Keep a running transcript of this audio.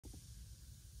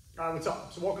All right, what's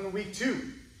up? So welcome to week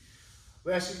 2.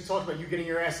 Last week we talked about you getting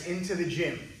your ass into the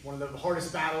gym. One of the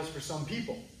hardest battles for some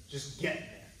people, just getting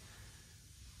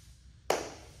there.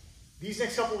 These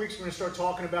next couple weeks we're gonna start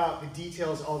talking about the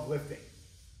details of lifting,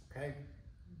 okay?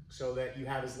 So that you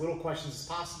have as little questions as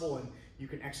possible and you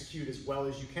can execute as well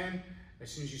as you can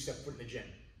as soon as you step foot in the gym.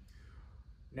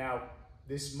 Now,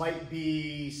 this might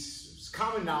be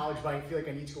common knowledge, but I feel like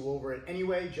I need to go over it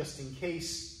anyway, just in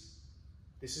case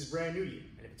this is brand new to you.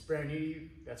 And if it's brand new to you,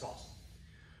 that's awesome.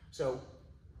 So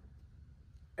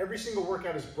every single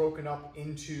workout is broken up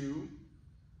into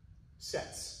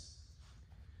sets.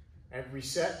 Every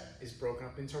set is broken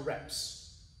up into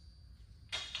reps.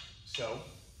 So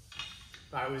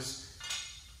if I was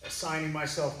assigning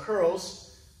myself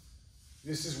curls,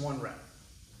 this is 1 rep,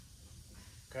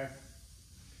 okay?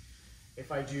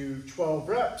 If I do 12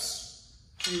 reps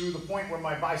to the point where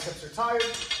my biceps are tired,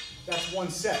 that's 1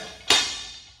 set.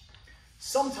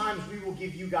 Sometimes we will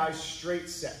give you guys straight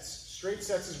sets. Straight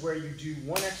sets is where you do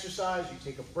 1 exercise, you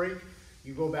take a break,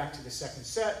 you go back to the 2nd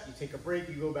set, you take a break,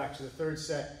 you go back to the 3rd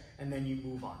set, and then you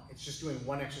move on. It's just doing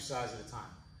 1 exercise at a time.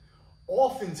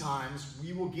 Oftentimes,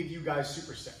 we will give you guys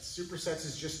supersets. Supersets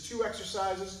is just 2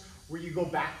 exercises where you go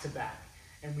back to back.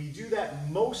 And we do that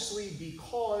mostly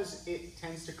because it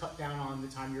tends to cut down on the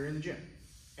time you're in the gym.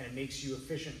 And it makes you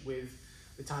efficient with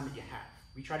the time that you have.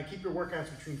 We try to keep your workouts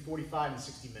between 45 and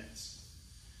 60 minutes.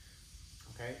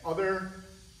 Okay? Other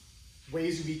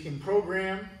ways we can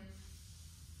program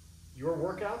your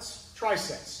workouts,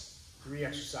 trisets, 3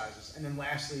 exercises. And then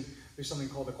lastly, there's something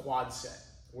called a quad set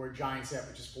or a giant set,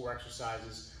 which is 4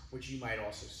 exercises, which you might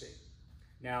also see.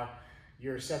 Now,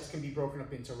 your sets can be broken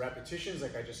up into repetitions,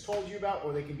 like I just told you about,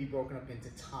 or they can be broken up into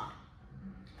time.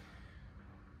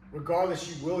 Regardless,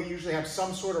 you will usually have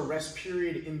some sort of rest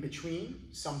period in between.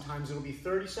 Sometimes it'll be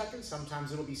 30 seconds,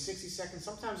 sometimes it'll be 60 seconds,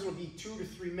 sometimes it'll be 2 to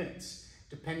 3 minutes,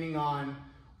 depending on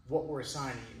what we're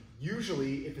assigning you.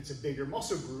 Usually, if it's a bigger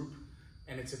muscle group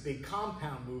and it's a big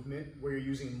compound movement where you're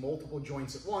using multiple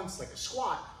joints at once, like a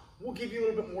squat, we'll give you a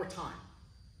little bit more time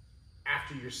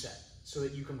after your set so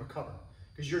that you can recover,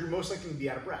 because you're most likely to be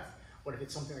out of breath. But if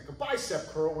it's something like a bicep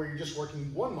curl where you're just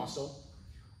working 1 muscle,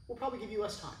 we'll probably give you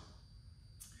less time.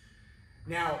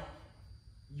 Now,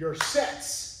 your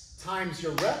sets times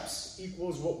your reps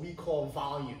equals what we call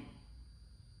volume.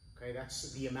 Okay,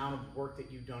 that's the amount of work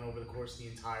that you've done over the course of the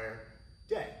entire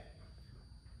day.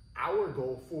 Our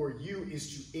goal for you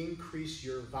is to increase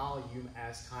your volume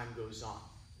as time goes on.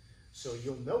 So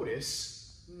you'll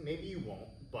notice, maybe you won't,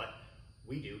 but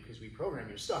we do because we program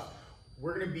your stuff.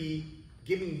 We're going to be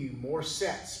giving you more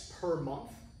sets per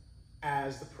month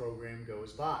as the program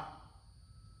goes by.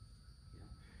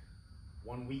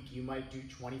 1 week you might do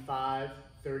 25,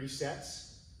 30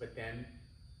 sets, but then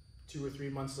 2 or 3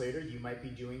 months later you might be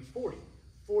doing 40,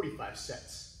 45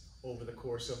 sets over the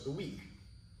course of the week.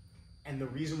 And the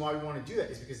reason why we want to do that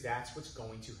is because that's what's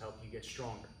going to help you get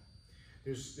stronger.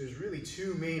 There's really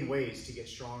 2 main ways to get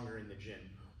stronger in the gym.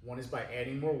 One is by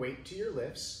adding more weight to your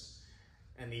lifts,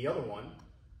 and the other one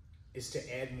is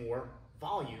to add more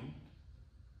volume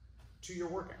to your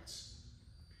workouts.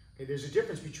 Okay, there's a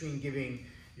difference between giving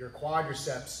your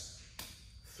quadriceps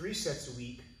 3 sets a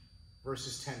week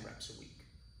versus 10 reps a week.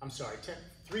 I'm sorry,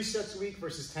 3 sets a week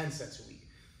versus 10 sets a week.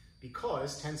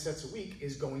 Because 10 sets a week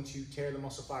is going to tear the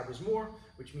muscle fibers more,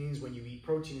 which means when you eat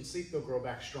protein and sleep, they'll grow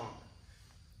back stronger.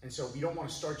 And so we don't want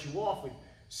to start you off with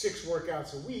 6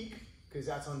 workouts a week, because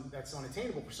that's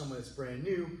unattainable for someone that's brand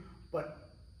new.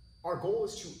 But our goal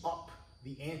is to up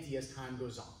the ante as time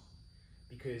goes on,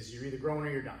 because you're either growing or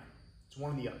you're dying. It's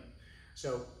one or the other.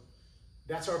 So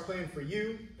that's our plan for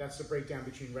you. That's the breakdown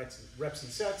between reps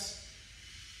and sets.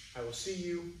 I will see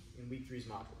you in week 3's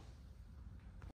module.